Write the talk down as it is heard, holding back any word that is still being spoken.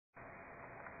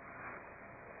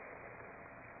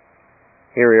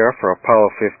Here we are for Apollo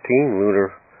 15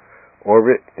 Lunar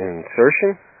Orbit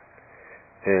Insertion,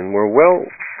 and we're well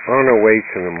on our way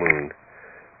to the moon.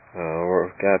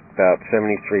 We've got about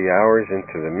 73 hours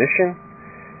into the mission,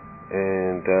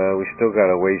 and we still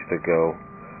got a ways to go.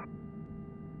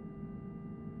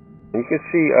 You can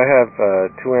see I have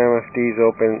two MFDs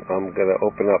open. I'm going to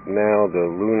open up now the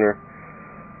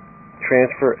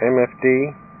LunarTranser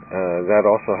MFD. That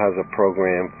also has a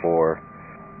program for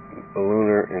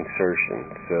lunar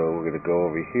insertion. So we're going to go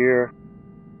over here,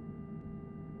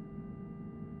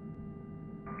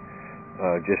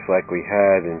 just like we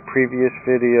had in previous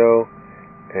video,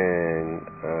 and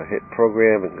hit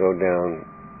program and go down,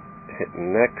 hit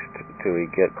next till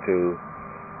we get to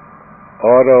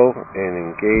auto and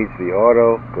engage the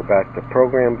auto, go back to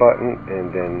program button,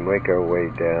 and then make our way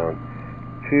down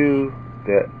to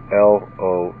the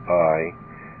LOI.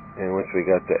 And once we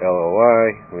got the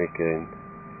LOI, we can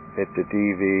hit the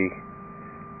DV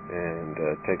and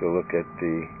take a look at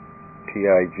the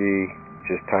TIG,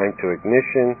 just time to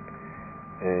ignition,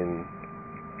 and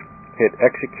hit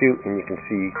execute, and you can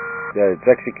see that it's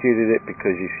executed it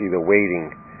because you see the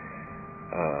waiting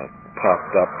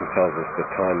popped up and tells us the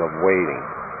time of waiting.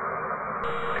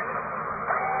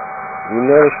 You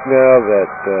notice now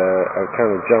that I've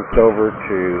kind of jumped over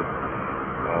to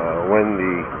when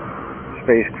the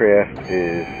spacecraft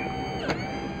is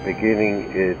beginning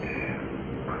its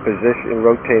position,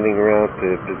 rotating around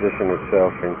to position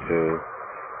itself into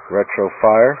retro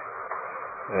fire.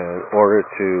 In order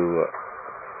to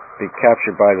be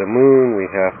captured by the moon, we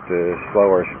have to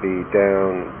slow our speed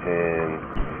down, and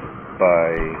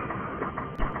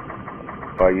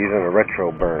by using a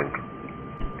retro burn.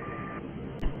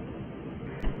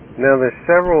 Now there's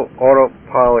several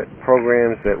autopilot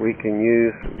programs that we can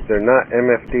use. They're not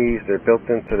MFDs, they're built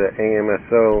into the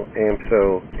AMSO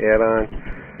add-on.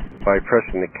 By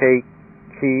pressing the K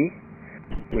key,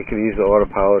 we can use the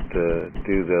autopilot to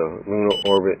do the Lunar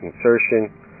Orbit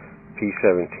Insertion,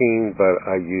 P17, but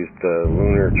I used the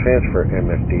LunarTranser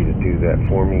MFD to do that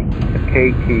for me. The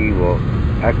K key will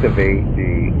activate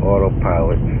the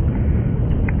autopilot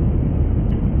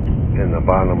in the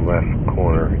bottom left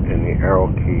corner, and the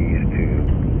arrow keys to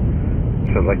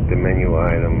select the menu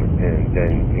item and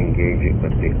then engage it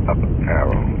with the up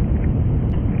arrow.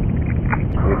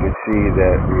 You can see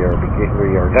that we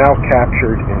are now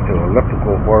captured into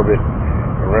elliptical orbit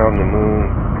around the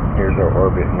moon. Here's our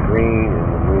orbit in green and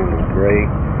the moon in gray.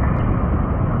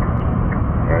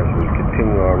 As we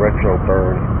continue our retro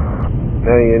burn.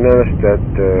 Now you notice that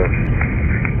the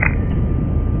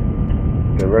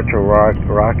retro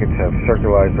rockets have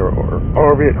circularized our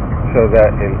orbit, so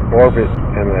that in orbit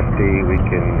MFD we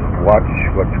can watch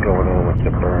what's going on with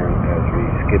the burn as we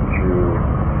skip through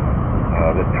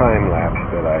the time lapse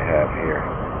that I have here.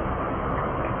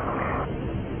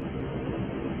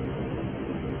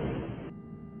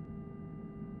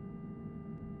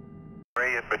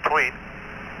 In between,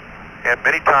 and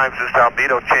many times this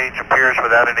albedo change appears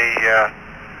without any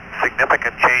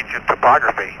significant change in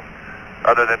topography,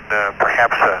 other than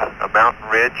perhaps a mountain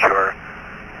ridge or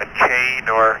a chain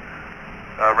or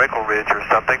a wrinkle ridge or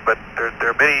something, but there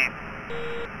are many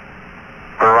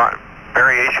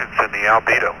variations in the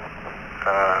albedo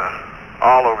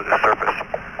all over the surface.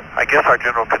 I guess our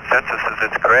general consensus is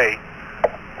it's gray.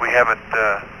 We haven't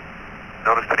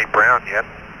noticed any brown yet.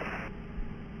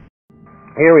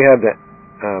 Here we have the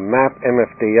map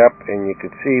MFD up, and you can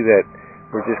see that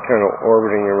we're just kind of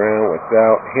orbiting around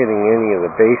without hitting any of the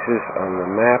bases on the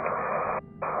map.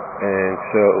 And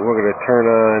so we're going to turn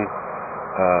on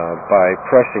by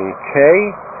pressing K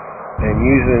and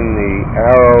using the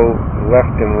arrow,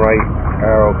 left and right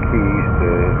arrow keys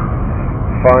to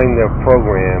find the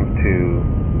program to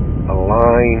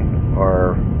align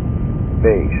our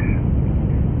base.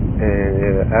 And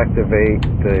it'll activate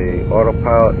the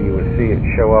autopilot. You will see it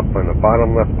show up on the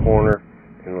bottom left corner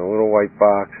in a little white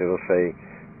box. It'll say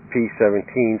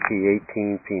P17,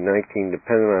 P18, P19,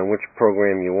 depending on which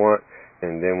program you want.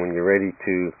 And then when you're ready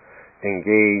to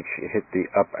engage, hit the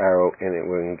up arrow and it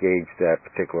will engage that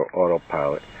particular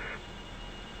autopilot.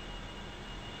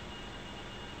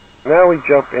 Now we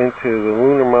jump into the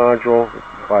lunar module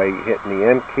by hitting the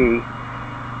M key,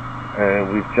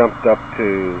 and we've jumped up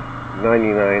to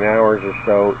 99 hours or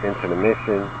so into the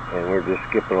mission, and we're just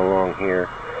skipping along here.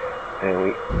 And we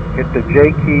hit the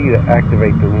J key to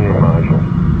activate the lunar module.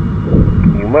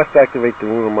 You must activate the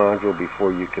lunar module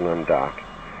before you can undock.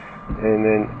 And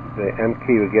then the M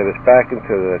key will get us back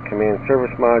into the command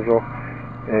service module,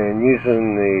 and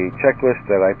using the checklist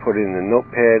that I put in the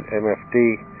notepad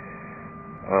MFD,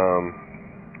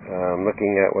 I'm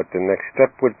looking at what the next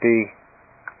step would be.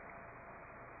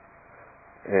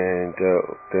 And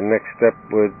the next step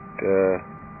would,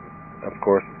 of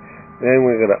course, then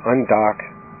we're going to undock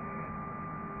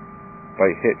by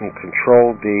hitting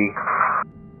Control D.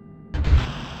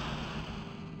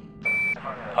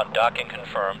 Undocking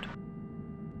confirmed.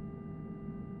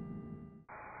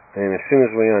 And as soon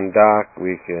as we undock,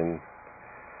 we can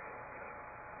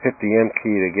hit the M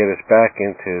key to get us back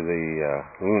into the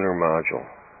lunar module.